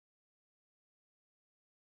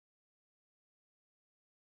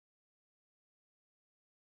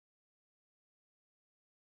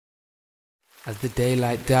As the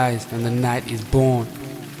daylight dies and the night is born,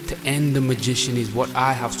 to end the magician is what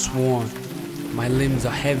I have sworn. My limbs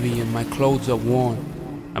are heavy and my clothes are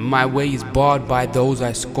worn, and my way is barred by those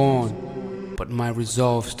I scorn, but my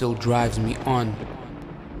resolve still drives me on.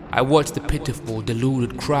 I watch the pitiful,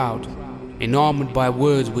 deluded crowd, enamored by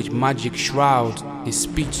words which magic shrouds, his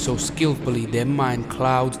speech so skillfully their mind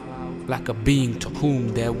clouds, like a being to whom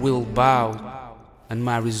their will bows, and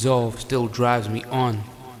my resolve still drives me on.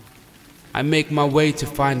 I make my way to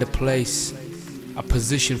find a place, a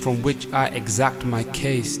position from which I exact my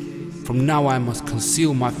case. From now I must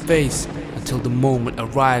conceal my face, until the moment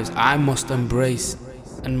arrives I must embrace,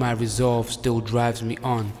 and my resolve still drives me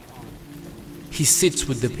on. He sits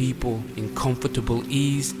with the people in comfortable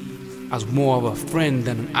ease, as more of a friend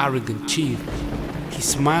than an arrogant chief. He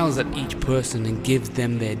smiles at each person and gives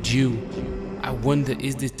them their due. I wonder,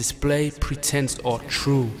 is this display pretense or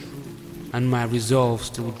true? And my resolve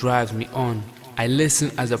still drives me on. I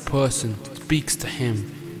listen as a person speaks to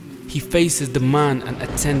him. He faces the man and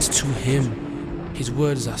attends to him. His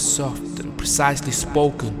words are soft and precisely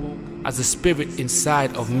spoken, as the spirit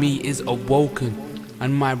inside of me is awoken,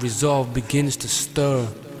 and my resolve begins to stir.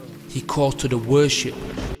 He calls to the worship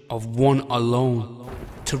of one alone,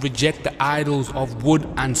 to reject the idols of wood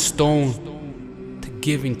and stone, to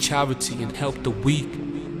give in charity and help the weak,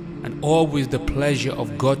 and always the pleasure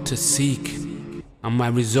of God to seek. And my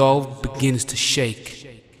resolve begins to shake.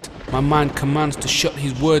 My mind commands to shut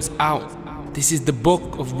his words out. This is the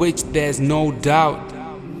book of which there's no doubt.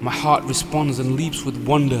 My heart responds and leaps with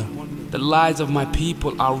wonder. The lives of my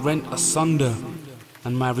people are rent asunder,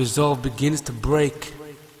 and my resolve begins to break.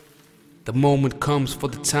 The moment comes for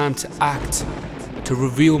the time to act, to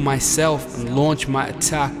reveal myself and launch my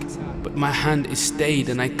attack, but my hand is stayed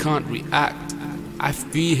and I can't react. I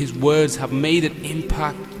fear his words have made an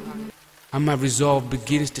impact, and my resolve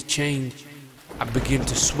begins to change. I begin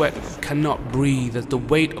to sweat, cannot breathe, as the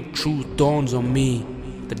weight of truth dawns on me.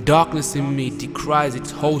 The darkness in me decries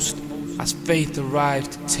its host, as faith arrives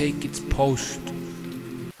to take its post.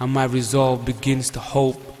 And my resolve begins to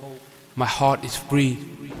hope. My heart is free,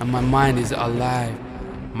 and my mind is alive.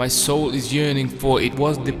 My soul is yearning, for it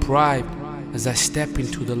was deprived. As I step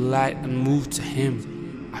into the light and move to him,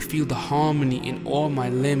 I feel the harmony in all my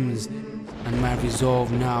limbs, and my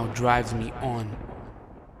resolve now drives me on.